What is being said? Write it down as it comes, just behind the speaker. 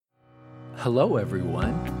Hello,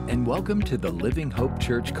 everyone, and welcome to the Living Hope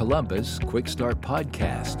Church Columbus Quick Start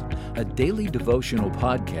Podcast, a daily devotional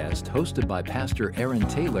podcast hosted by Pastor Aaron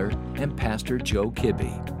Taylor and Pastor Joe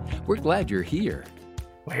Kibbe. We're glad you're here.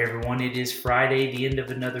 Well, hey everyone, it is Friday, the end of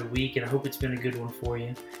another week, and I hope it's been a good one for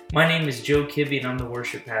you. My name is Joe Kibbe, and I'm the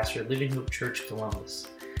worship pastor at Living Hope Church Columbus.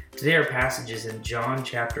 Today our passage is in John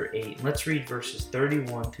chapter 8, and let's read verses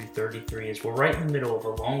 31 through 33 as we're right in the middle of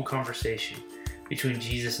a long conversation between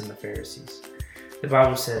Jesus and the Pharisees. The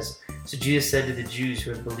Bible says, "So Jesus said to the Jews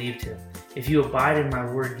who had believed him, 'If you abide in my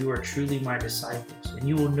word, you are truly my disciples, and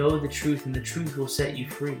you will know the truth, and the truth will set you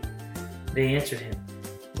free.' They answered him,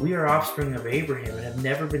 'We are offspring of Abraham and have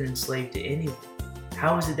never been enslaved to anyone.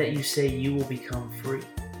 How is it that you say you will become free?'"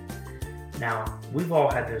 Now, we've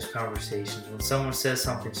all had those conversations when someone says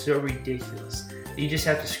something so ridiculous that you just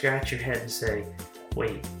have to scratch your head and say,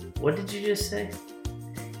 "Wait, what did you just say?"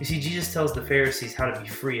 You see, Jesus tells the Pharisees how to be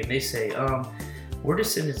free, and they say, we're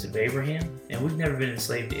descendants of Abraham, and we've never been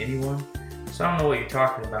enslaved to anyone, so I don't know what you're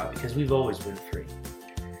talking about because we've always been free.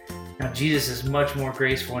 Now, Jesus is much more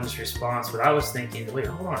graceful in his response, but I was thinking, wait,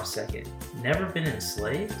 hold on a second. Never been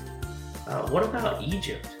enslaved? What about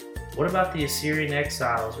Egypt? What about the Assyrian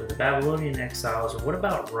exiles or the Babylonian exiles, or what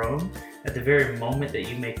about Rome at the very moment that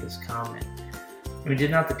you make this comment? I mean, did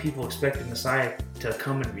not the people expect the Messiah to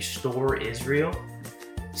come and restore Israel?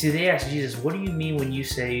 See, they asked Jesus, what do you mean when you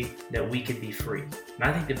say that we could be free? And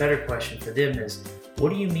I think the better question for them is, what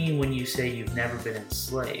do you mean when you say you've never been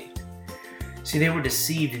enslaved? See, they were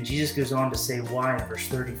deceived, and Jesus goes on to say why in verse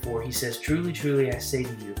 34. He says, "Truly, truly, I say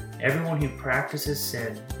to you, everyone who practices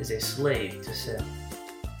sin is a slave to sin."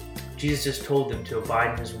 Jesus just told them to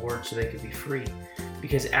abide in his word so they could be free,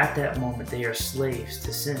 because at that moment they are slaves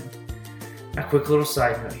to sin. Now, quick little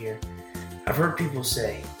side note here. I've heard people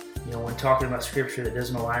say, when talking about scripture that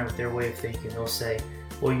doesn't align with their way of thinking, they'll say,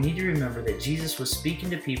 well, you need to remember that Jesus was speaking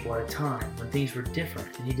to people at a time when things were different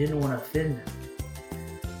and he didn't want to offend them.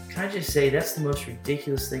 Can I just say that's the most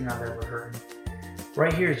ridiculous thing I've ever heard?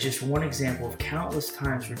 Right here is just one example of countless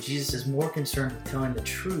times where Jesus is more concerned with telling the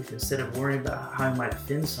truth instead of worrying about how he might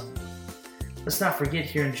offend someone. Let's not forget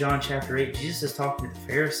here in John chapter 8, Jesus is talking to the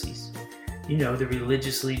Pharisees. The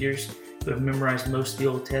religious leaders who have memorized most of the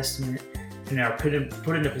Old Testament and are put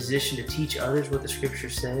in a position to teach others what the scripture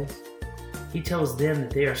says. He tells them that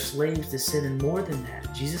they are slaves to sin, and more than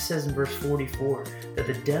that, Jesus says in verse 44 that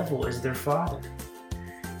the devil is their father.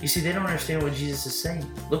 You see, they don't understand what Jesus is saying.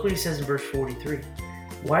 Look what he says in verse 43.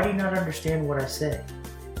 "Why do you not understand what I say?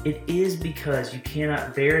 It is because you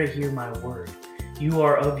cannot bear to hear my word. You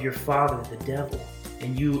are of your father, the devil,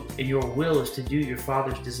 and your will is to do your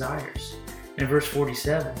father's desires." And in verse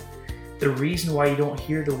 47, "The reason why you don't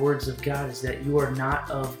hear the words of God is that you are not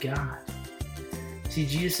of God." See,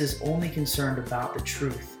 Jesus is only concerned about the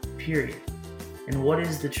truth, period. And what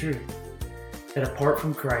is the truth? That apart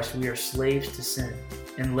from Christ, we are slaves to sin.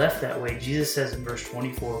 And left that way, Jesus says in verse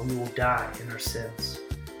 24, we will die in our sins.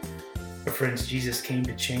 But friends, Jesus came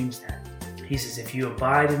to change that. He says, "If you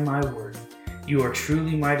abide in my word, you are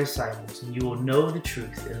truly my disciples, and you will know the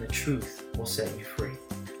truth, and the truth will set you free."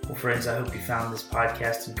 Well, friends, I hope you found this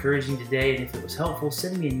podcast encouraging today, and if it was helpful,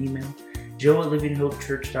 send me an email,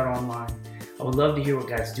 joe@livinghopechurch.online. I would love to hear what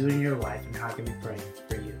God's doing in your life and how I can be praying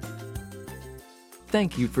for you.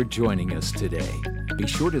 Thank you for joining us today. Be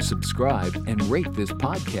sure to subscribe and rate this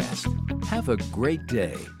podcast. Have a great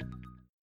day.